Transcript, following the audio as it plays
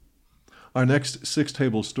Our next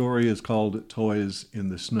six-table story is called Toys in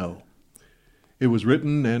the Snow. It was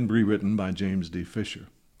written and rewritten by James D. Fisher.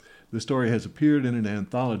 The story has appeared in an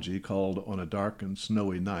anthology called On a Dark and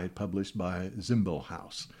Snowy Night, published by Zimble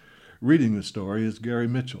House. Reading the story is Gary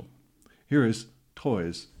Mitchell. Here is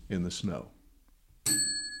Toys in the Snow.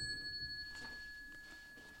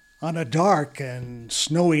 On a dark and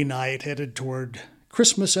snowy night headed toward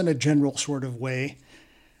Christmas in a general sort of way,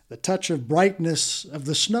 the touch of brightness of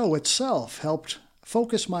the snow itself helped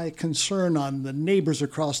focus my concern on the neighbors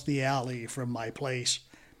across the alley from my place.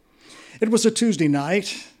 It was a Tuesday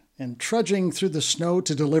night, and trudging through the snow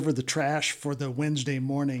to deliver the trash for the Wednesday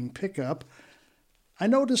morning pickup, I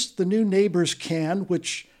noticed the new neighbor's can,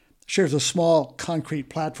 which shares a small concrete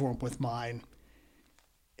platform with mine.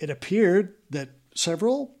 It appeared that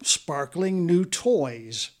several sparkling new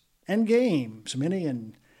toys and games, many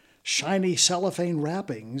in shiny cellophane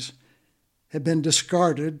wrappings, had been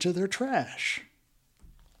discarded to their trash.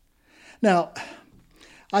 Now,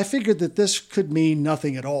 I figured that this could mean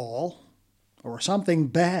nothing at all, or something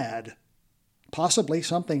bad, possibly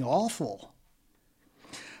something awful.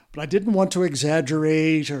 But I didn't want to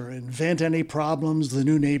exaggerate or invent any problems the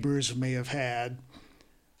new neighbors may have had,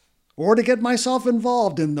 or to get myself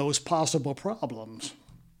involved in those possible problems.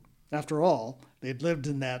 After all, they'd lived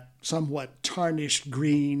in that somewhat tarnished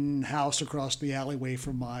green house across the alleyway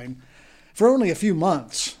from mine for only a few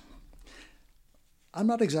months. I'm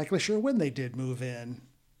not exactly sure when they did move in.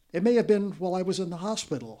 It may have been while I was in the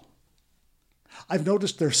hospital. I've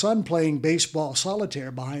noticed their son playing baseball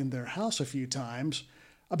solitaire behind their house a few times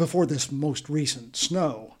before this most recent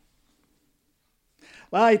snow.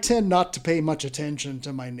 I tend not to pay much attention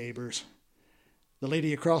to my neighbors. The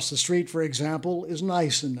lady across the street, for example, is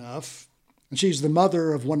nice enough, and she's the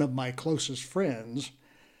mother of one of my closest friends.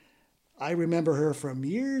 I remember her from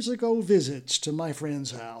years ago visits to my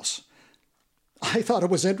friend's house. I thought it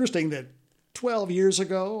was interesting that 12 years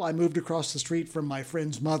ago I moved across the street from my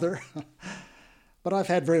friend's mother, but I've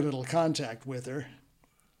had very little contact with her.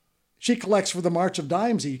 She collects for the March of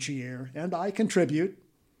Dimes each year, and I contribute.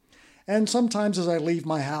 And sometimes as I leave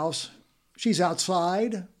my house, she's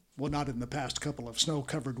outside, well, not in the past couple of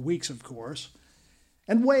snow-covered weeks, of course,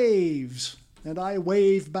 and waves, and I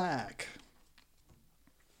wave back.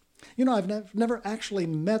 You know, I've never actually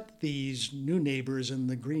met these new neighbors in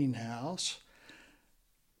the greenhouse.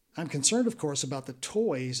 I'm concerned, of course, about the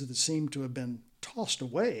toys that seem to have been tossed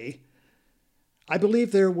away. I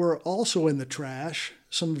believe there were also in the trash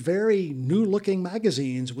some very new-looking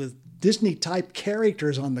magazines with Disney-type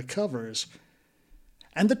characters on the covers.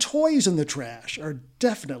 And the toys in the trash are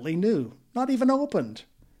definitely new, not even opened.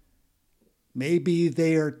 Maybe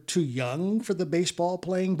they are too young for the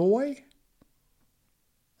baseball-playing boy?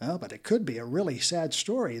 Oh, but it could be a really sad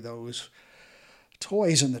story, those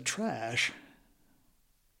toys in the trash.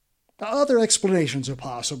 Other explanations are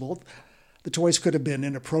possible. The toys could have been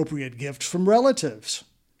inappropriate gifts from relatives.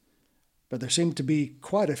 But there seem to be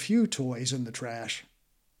quite a few toys in the trash.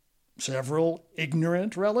 Several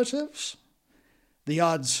ignorant relatives? The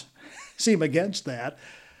odds seem against that.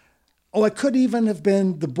 Oh, it could even have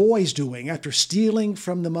been the boy's doing. After stealing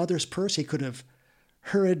from the mother's purse, he could have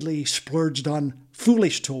hurriedly splurged on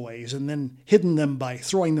foolish toys and then hidden them by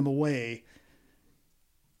throwing them away.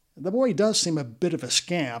 The boy does seem a bit of a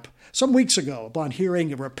scamp. Some weeks ago, upon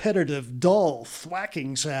hearing a repetitive, dull,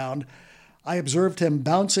 thwacking sound, I observed him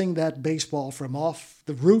bouncing that baseball from off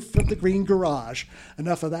the roof of the green garage.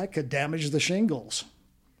 Enough of that could damage the shingles.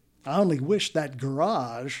 I only wish that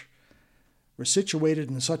garage were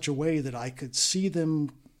situated in such a way that I could see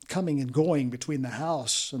them coming and going between the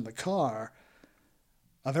house and the car.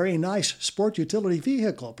 A very nice sport utility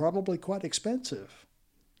vehicle, probably quite expensive.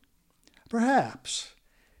 Perhaps,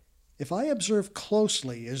 if I observe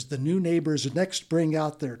closely as the new neighbors next bring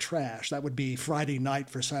out their trash, that would be Friday night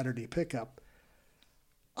for Saturday pickup,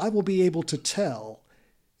 I will be able to tell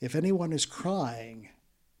if anyone is crying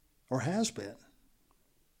or has been.